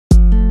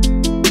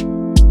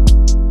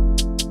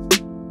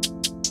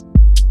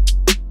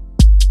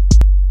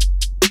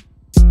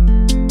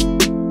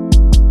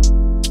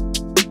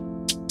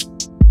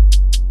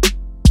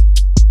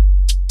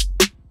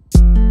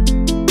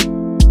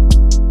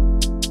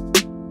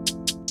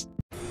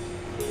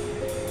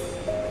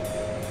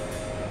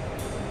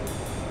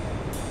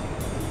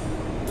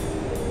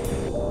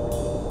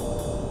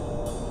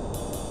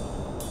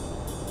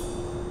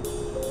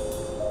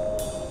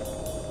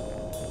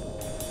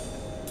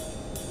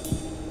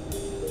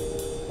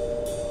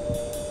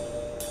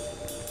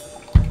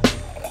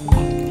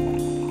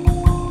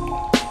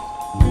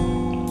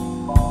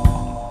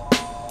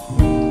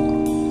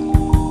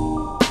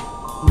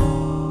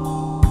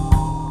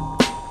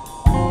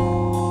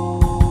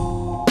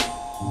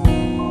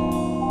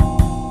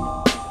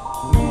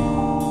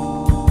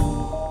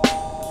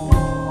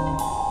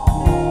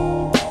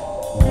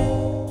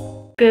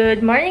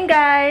Good morning,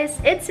 guys!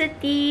 It's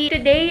Sittie.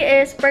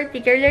 Today is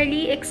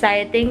particularly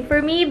exciting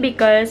for me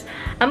because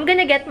I'm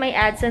gonna get my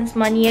AdSense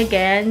money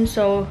again.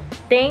 So,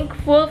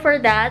 thankful for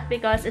that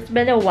because it's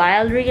been a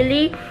while,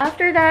 really.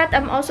 After that,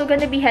 I'm also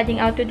gonna be heading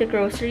out to the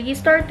grocery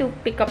store to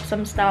pick up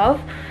some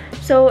stuff.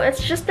 So, it's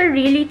just a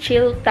really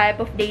chill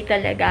type of day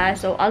talaga.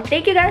 So, I'll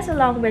take you guys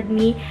along with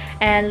me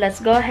and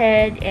let's go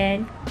ahead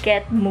and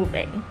get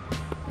moving.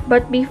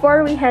 But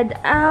before we head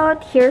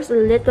out, here's a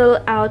little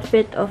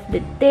outfit of the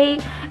day.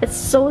 It's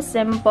so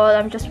simple.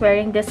 I'm just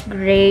wearing this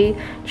gray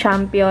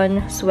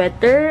Champion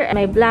sweater and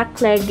my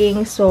black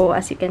leggings. So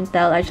as you can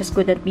tell, I just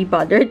couldn't be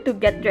bothered to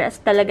get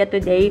dressed talaga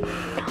today.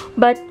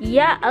 But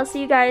yeah, I'll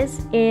see you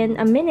guys in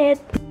a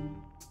minute.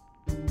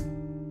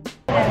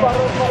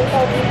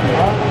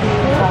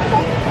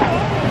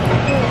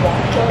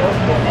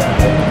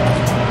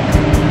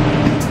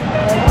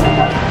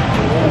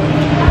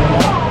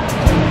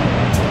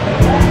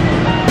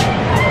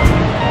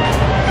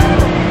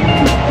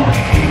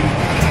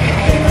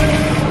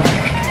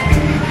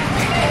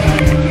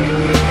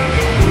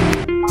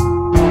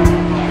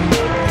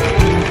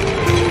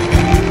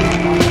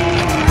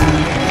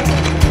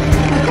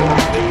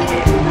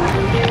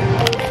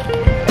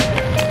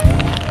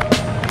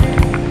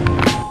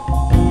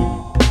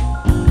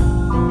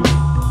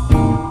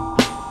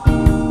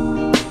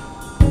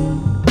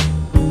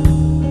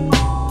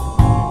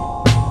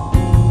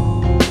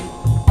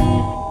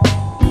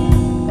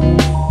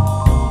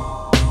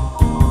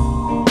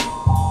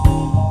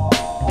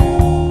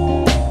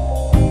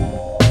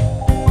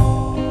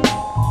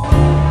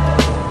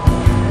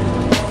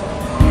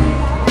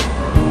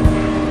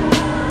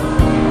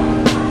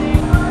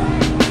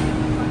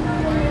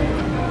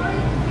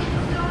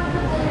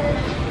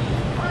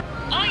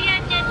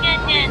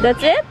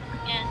 That's it?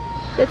 Yeah.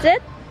 That's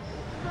it?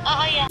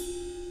 Oh, yeah.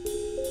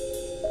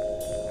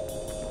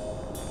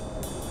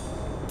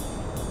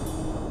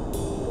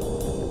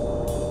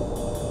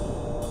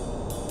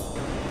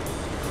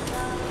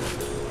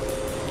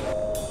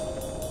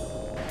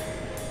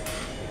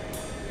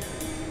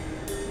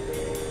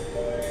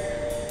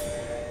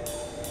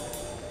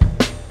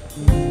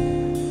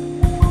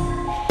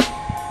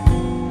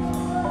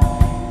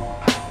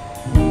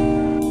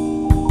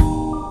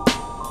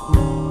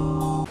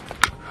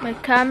 My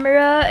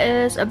camera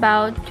is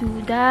about to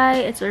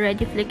die. It's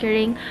already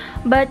flickering.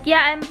 But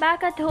yeah, I'm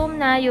back at home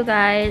na, you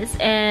guys.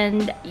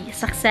 And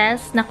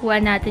success,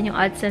 nakuha natin yung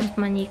AdSense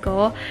money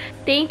ko.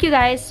 Thank you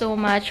guys so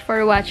much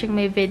for watching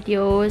my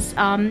videos.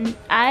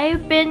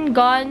 I've been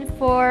gone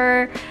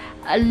for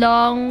a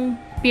long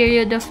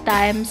period of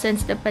time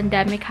since the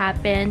pandemic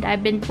happened.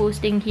 I've been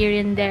posting here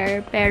and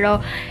there.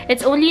 Pero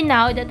it's only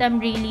now that I'm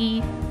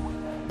really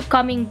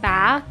coming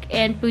back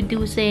and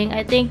producing,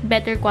 I think,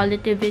 better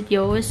quality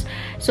videos.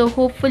 So,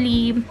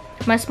 hopefully,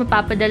 mas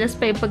mapapadalas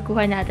pa yung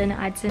pagkuha natin ng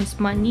AdSense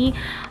money.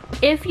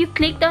 If you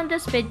clicked on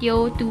this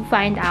video to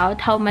find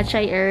out how much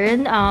I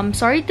earn,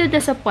 sorry to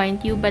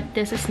disappoint you, but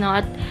this is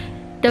not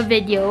the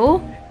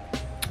video.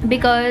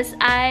 Because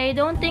I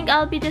don't think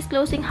I'll be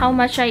disclosing how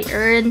much I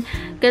earn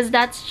because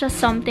that's just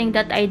something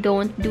that I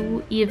don't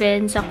do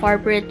even sa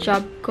corporate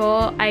job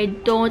ko. I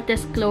don't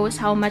disclose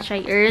how much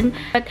I earn.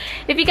 But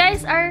if you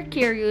guys are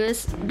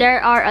curious,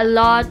 there are a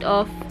lot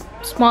of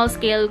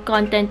small-scale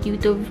content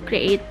YouTube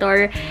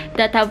creator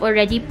that have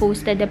already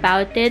posted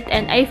about it.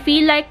 And I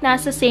feel like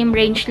nasa same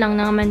range lang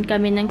naman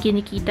kami ng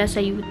kinikita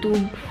sa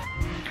YouTube.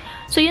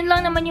 So, yun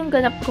lang naman yung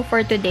ganap ko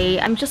for today.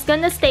 I'm just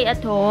gonna stay at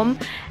home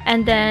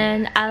and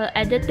then I'll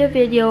edit the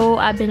video.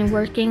 I've been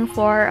working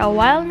for a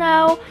while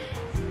now.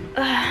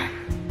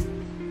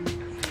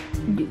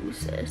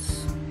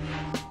 Deuces.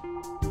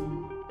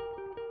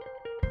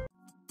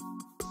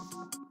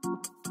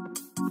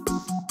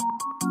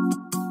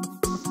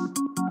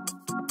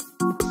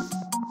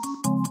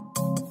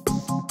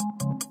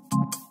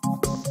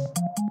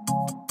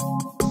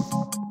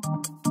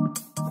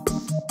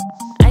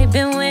 I've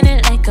been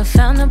winning like I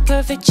found the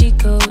perfect cheat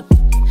code.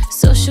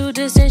 Social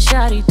distance,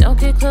 shawty, don't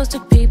get close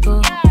to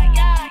people.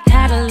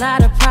 Had a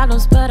lot of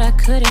problems, but I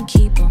couldn't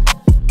keep them.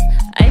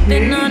 I've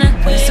been on a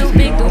way so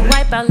big to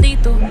wipe out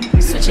lethal.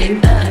 Switch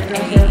it up,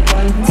 ayy.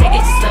 Take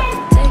it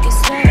slow, take it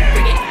slow.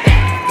 Bring it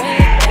back,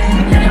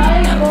 let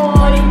it go.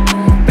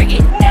 Bring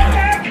it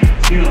down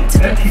to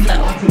the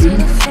flow, to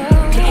the flow.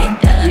 Pick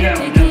it up,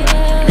 let it go.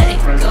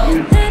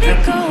 Let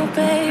it go,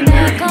 baby.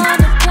 Back on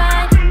the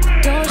grind,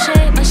 don't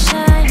shake my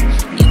shine.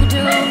 You can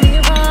do me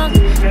wrong,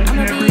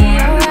 I'ma be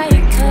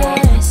alright.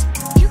 Cause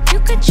you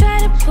could try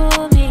to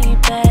pull me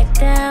back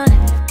down,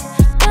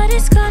 but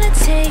it's gonna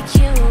take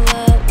you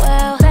a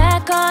while.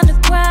 Back on the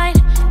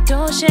grind,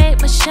 don't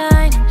shake my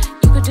shine.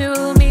 You could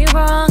do me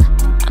wrong,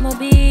 I'ma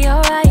be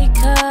alright.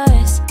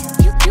 Cause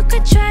you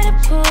could try to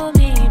pull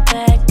me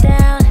back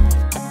down,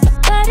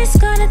 but it's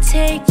gonna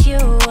take you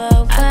a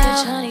while. I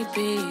catch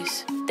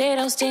honeybees, they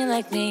don't sting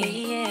like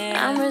me.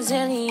 I'm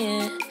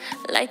resilient,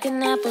 like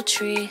an apple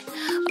tree.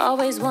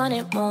 Always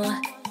wanted more,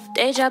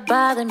 they try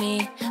bother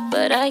me,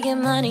 but I get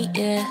money,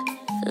 yeah,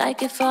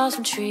 like it falls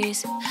from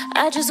trees.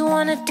 I just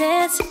wanna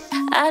dance,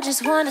 I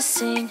just wanna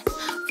sing.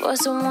 for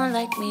someone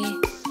like me.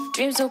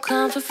 Dreams don't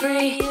come for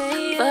free,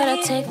 but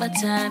I take my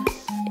time.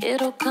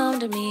 It'll come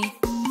to me.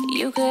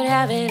 You could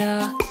have it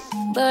all,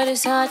 but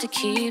it's hard to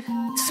keep.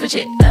 Switch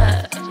it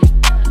up,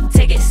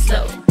 take it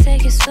slow,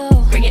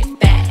 bring it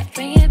back,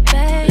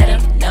 let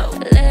 'em know,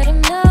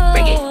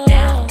 bring it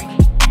down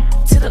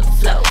to the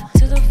flow,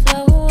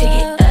 pick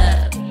it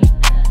up,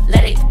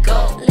 let it go,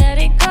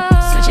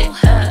 switch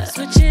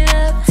it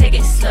up, take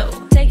it slow,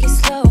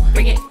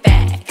 bring it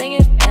back,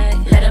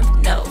 let 'em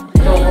know,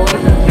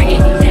 bring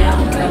it down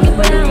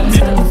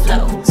to the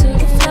flow,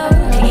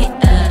 pick it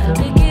up,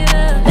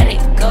 let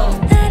it go,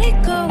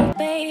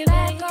 baby.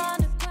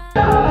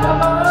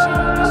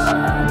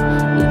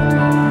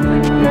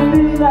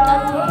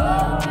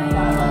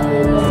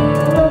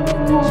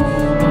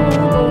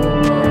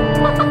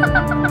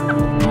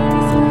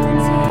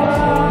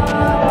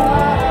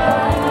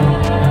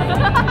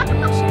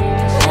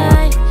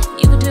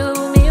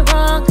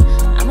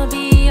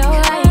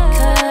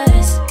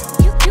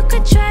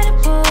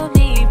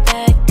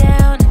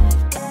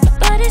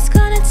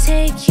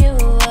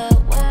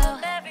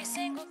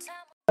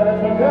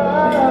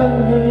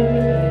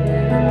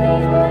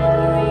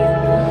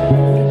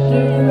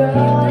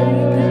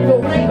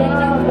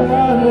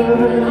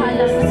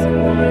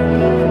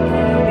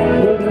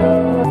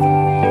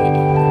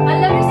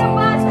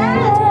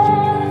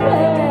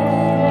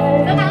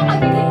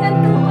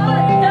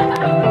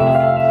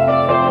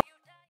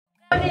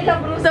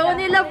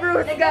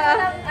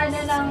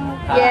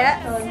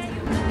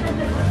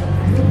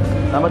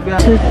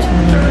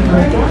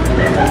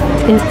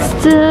 It's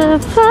the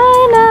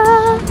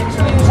final.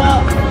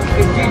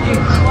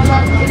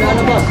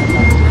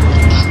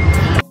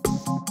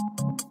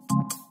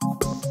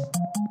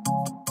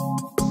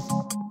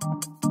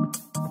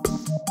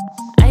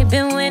 I've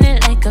been winning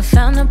like I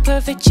found the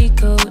perfect cheat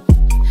code.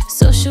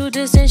 Social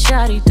distance,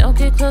 shawty, don't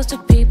get close to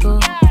people.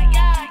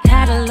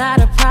 Had a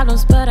lot of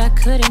problems, but I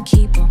couldn't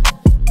keep them.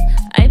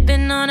 I've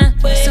been on a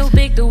so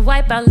big to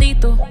wipe out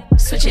lethal.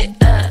 Switch it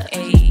up,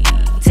 ayy.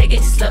 Take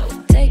it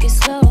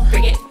slow,